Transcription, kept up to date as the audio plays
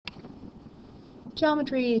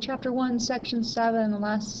Geometry, Chapter 1, Section 7, the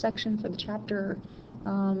last section for the chapter.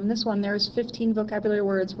 In this one, there's 15 vocabulary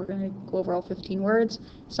words. We're going to go over all 15 words.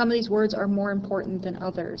 Some of these words are more important than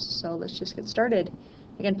others, so let's just get started.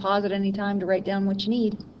 Again, pause at any time to write down what you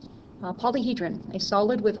need. Polyhedron, a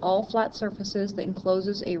solid with all flat surfaces that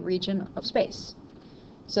encloses a region of space.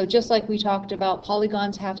 So just like we talked about,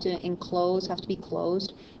 polygons have to enclose, have to be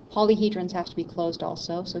closed. Polyhedrons have to be closed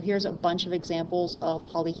also. So here's a bunch of examples of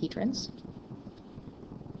polyhedrons.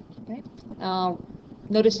 Okay.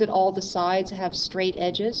 Notice that all the sides have straight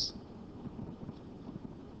edges,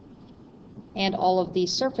 and all of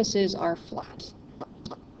these surfaces are flat.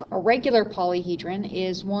 A regular polyhedron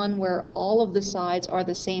is one where all of the sides are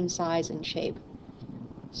the same size and shape.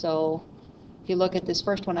 So if you look at this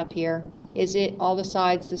first one up here, is it all the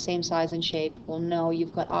sides the same size and shape? Well, no,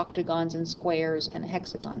 you've got octagons and squares and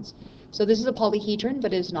hexagons. So this is a polyhedron,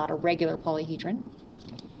 but it is not a regular polyhedron.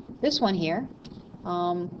 This one here,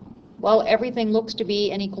 well, everything looks to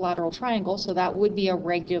be an equilateral triangle, so that would be a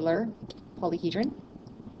regular polyhedron.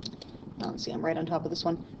 Let's see, I'm right on top of this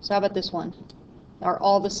one. So how about this one? Are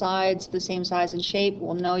all the sides the same size and shape?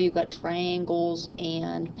 Well, no, you've got triangles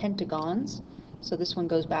and pentagons. So this one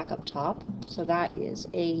goes back up top. So that is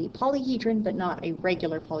a polyhedron, but not a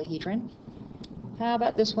regular polyhedron. How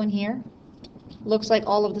about this one here? Looks like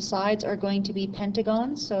all of the sides are going to be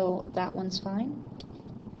pentagons, so that one's fine.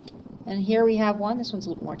 And here we have one. This one's a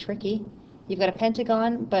little more tricky. You've got a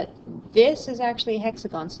pentagon, but this is actually a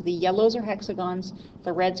hexagon. So the yellows are hexagons,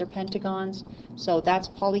 the reds are pentagons. So that's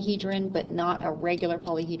polyhedron, but not a regular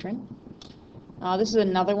polyhedron. This is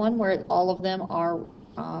another one where all of them are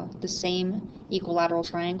the same equilateral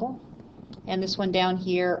triangle. And this one down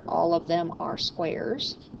here, all of them are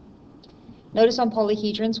squares. Notice on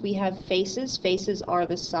polyhedrons we have faces. Faces are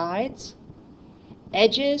the sides.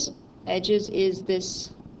 Edges is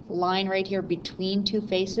this line right here between two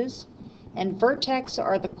faces. And vertex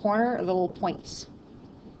are the corner, the little points.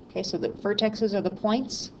 Okay, so the vertexes are the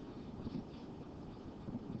points.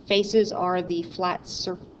 Faces are the flat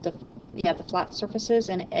surfaces,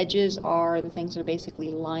 and edges are the things that are basically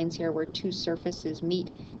lines here where two surfaces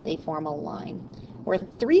meet, they form a line. Where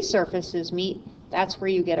three surfaces meet, that's where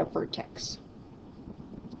you get a vertex.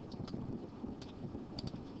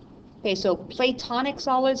 Okay, so Platonic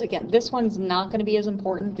solids, again, this one's not going to be as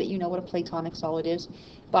important that you know what a Platonic solid is,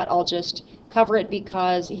 but I'll just cover it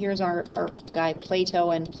because here's our guy Plato,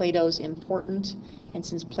 and Plato's important, and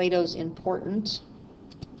since Plato's important,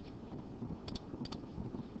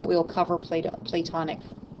 we'll cover Platonic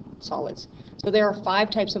solids. So there are 5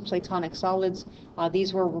 types of Platonic solids.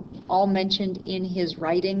 These were all mentioned in his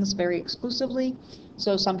writings very exclusively,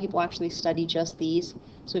 so some people actually study just these.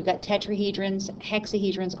 So we've got tetrahedrons,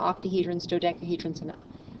 hexahedrons, octahedrons, dodecahedrons, and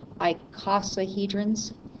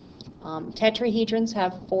icosahedrons. Tetrahedrons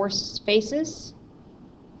have 4 faces.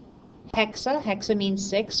 Hexa means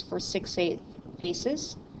 6 for 6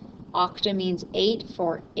 faces. Octa means 8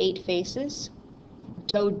 for 8 faces.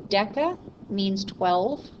 Dodeca means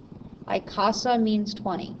 12. Icosa means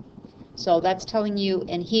 20. So that's telling you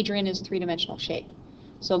an hedron is 3-dimensional shape.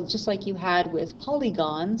 So just like you had with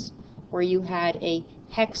polygons, where you had a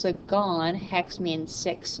hexagon, hex means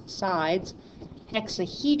 6 sides,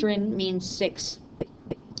 hexahedron means 6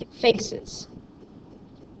 faces.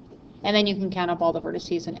 And then you can count up all the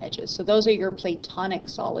vertices and edges. So those are your Platonic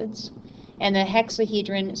solids. And the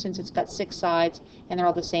hexahedron, since it's got 6 sides and they're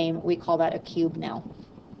all the same, we call that a cube now.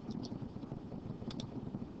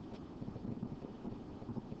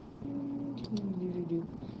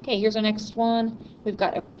 Okay, here's our next one. We've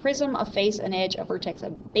got a prism, a face, an edge, a vertex, a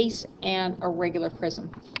base, and a regular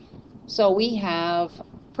prism. So we have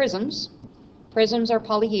prisms. Prisms are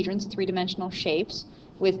polyhedrons, 3-dimensional shapes,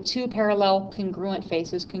 with 2 parallel congruent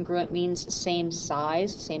faces. Congruent means same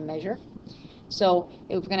size, same measure. So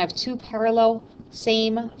we're going to have 2 parallel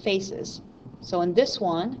same faces. So in this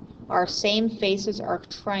one, our same faces are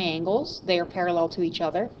triangles. They are parallel to each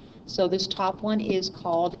other. So this top one is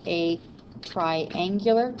called a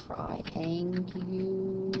triangular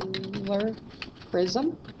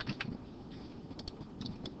prism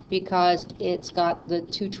because it's got the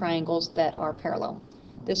 2 triangles that are parallel.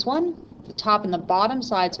 This one, the top and the bottom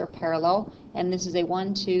sides are parallel, and this is a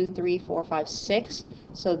 1, 2, 3, 4, 5, 6.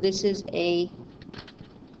 So this is a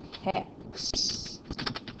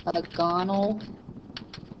hexagonal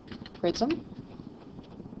prism.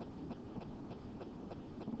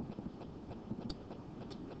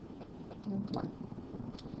 Come on.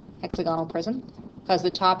 Hexagonal prism, because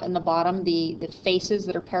the top and the bottom, the faces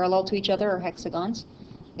that are parallel to each other are hexagons.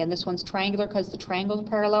 Again, this one's triangular because the triangles are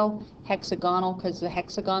parallel, hexagonal because the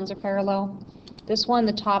hexagons are parallel. This one,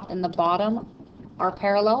 the top and the bottom are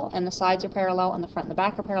parallel, and the sides are parallel, and the front and the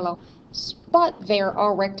back are parallel, but there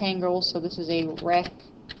are rectangles, so this is a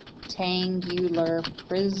rectangular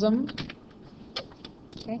prism.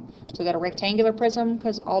 Okay, so we got a rectangular prism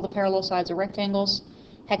because all the parallel sides are rectangles.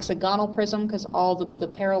 Hexagonal prism because all the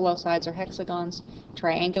parallel sides are hexagons.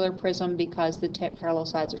 Triangular prism because the parallel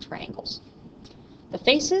sides are triangles. The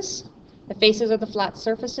faces are the flat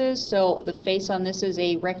surfaces, so the face on this is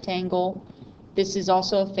a rectangle. This is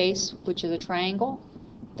also a face, which is a triangle.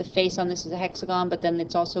 The face on this is a hexagon, but then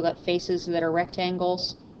it's also got faces that are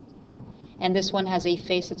rectangles. And this one has a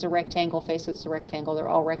face that's a rectangle, face that's a rectangle. They're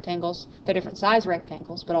all rectangles. They're different size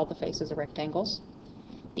rectangles, but all the faces are rectangles.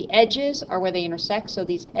 The edges are where they intersect, so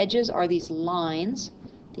these edges are these lines.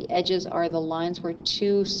 The edges are the lines where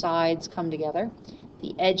two sides come together.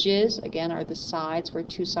 The edges, again, are the sides where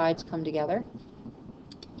two sides come together.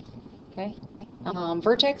 Okay.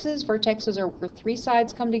 Vertexes are where three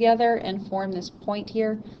sides come together and form this point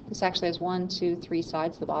here. This actually has 1, 2, 3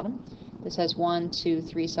 sides, the bottom. This has 1, 2,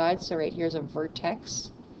 3 sides, so right here's a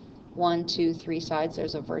vertex. 1, 2, 3 sides,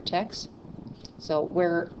 there's a vertex. So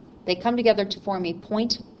where they come together to form a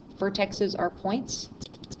point, vertexes are points.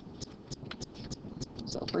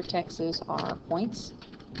 So vertexes are points,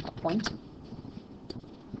 a point.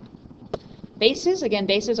 Bases, again,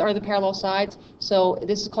 bases are the parallel sides. So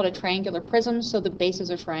this is called a triangular prism, so the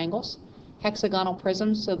bases are triangles. Hexagonal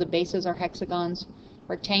prisms, so the bases are hexagons.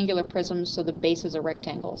 Rectangular prisms, so the bases are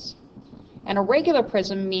rectangles. And a regular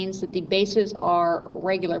prism means that the bases are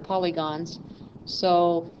regular polygons.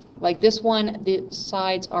 So like this one, the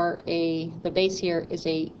sides are the base here is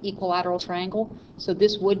a equilateral triangle. So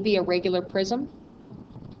this would be a regular prism.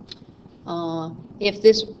 If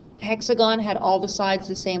this hexagon had all the sides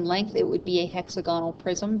the same length, it would be a hexagonal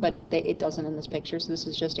prism, but it doesn't in this picture. So this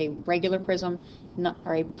is just a regular prism,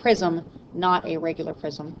 or a prism, not a regular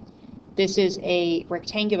prism. This is a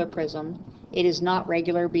rectangular prism. It is not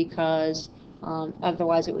regular because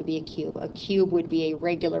otherwise it would be a cube. A cube would be a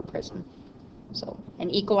regular prism. So an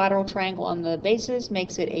equilateral triangle on the bases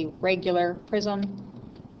makes it a regular prism.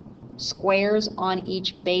 Squares on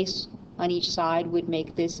each base, on each side, would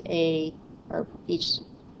make this or each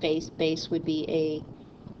base would be a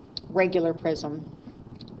regular prism.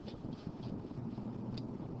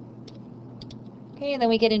 Okay, and then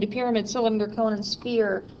we get into pyramid, cylinder, cone, and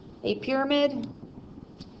sphere. A pyramid.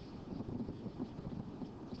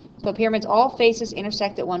 So pyramids, all faces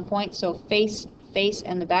intersect at one point. So face,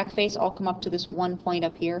 and the back face all come up to this one point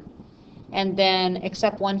up here. And then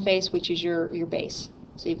except one face, which is your base.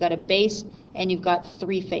 So you've got a base and you've got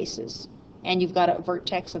three faces. And you've got a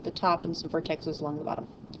vertex at the top and some vertexes along the bottom.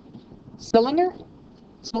 Cylinder.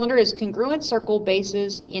 Cylinder is congruent circle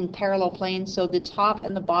bases in parallel planes. So the top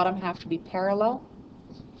and the bottom have to be parallel.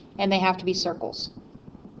 And they have to be circles.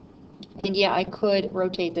 And yeah, I could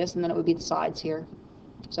rotate this and then it would be the sides here.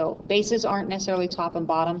 So bases aren't necessarily top and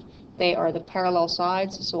bottom. They are the parallel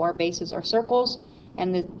sides. So our bases are circles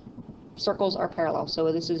and the circles are parallel.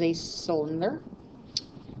 So this is a cylinder.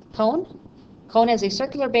 Cone. Cone has a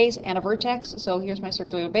circular base and a vertex. So here's my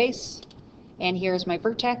circular base and here's my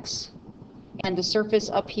vertex. And the surface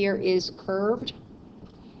up here is curved.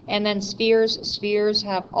 And then spheres. Spheres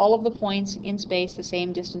have all of the points in space the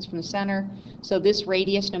same distance from the center. So this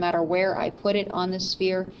radius, no matter where I put it on this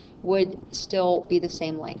sphere, would still be the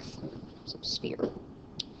same length. So sphere.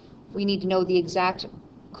 We need to know the exact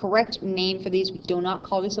correct name for these. We do not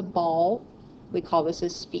call this a ball. We call this a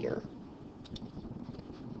sphere.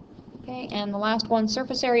 Okay, and the last one,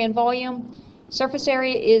 surface area and volume. Surface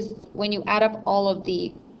area is when you add up all of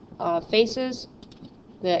the faces,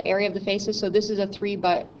 the area of the faces. So this is a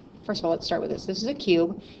first of all, let's start with this. This is a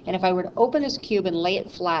cube, and if I were to open this cube and lay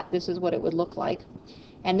it flat, this is what it would look like.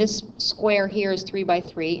 And this square here is 3 by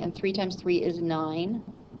 3, and 3 times 3 is 9.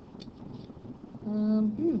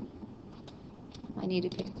 I need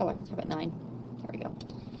to pick a color. How about 9? There we go.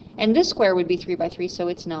 And this square would be 3 by 3, so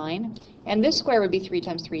it's 9. And this square would be 3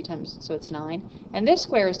 times 3 times, so it's 9. And this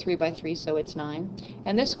square is 3 by 3, so it's 9.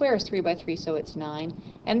 And this square is 3 by 3, so it's 9.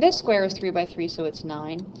 And this square is 3 by 3, so it's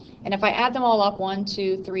 9. And if I add them all up, 1,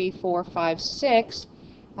 2, 3, 4, 5, 6,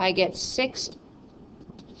 I get 6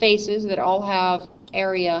 faces that all have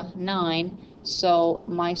area 9. So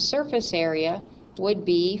my surface area would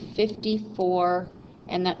be 54,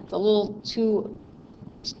 and that the little 2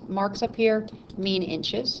 marks up here mean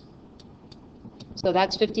inches. So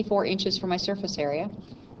that's 54 inches for my surface area.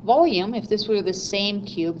 Volume, if this were the same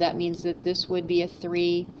cube, that means that this would be a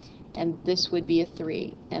 3, and this would be a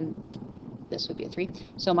 3, and this would be a 3.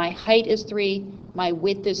 So my height is 3, my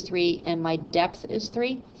width is 3, and my depth is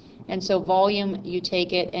 3. And so volume, you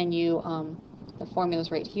take it and you, the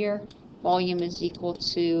formula's right here. volume is equal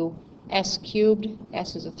to s cubed.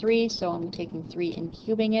 S is a 3, so I'm taking 3 and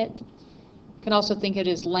cubing it. You can also think of it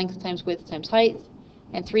as length times width times height.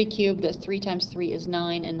 And 3 cubed, that's 3 times 3 is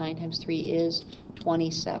 9, and 9 times 3 is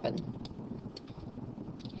 27.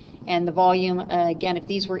 And the volume, again, if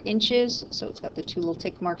these were inches, so it's got the 2 little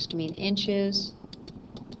tick marks to mean inches,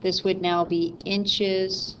 this would now be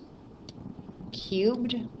inches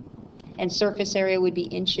cubed, and surface area would be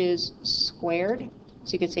inches squared.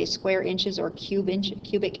 So you could say square inches or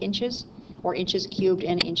cubic inches, or inches cubed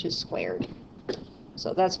and inches squared.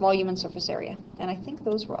 So that's volume and surface area. And I think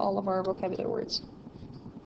those were all of our vocabulary words.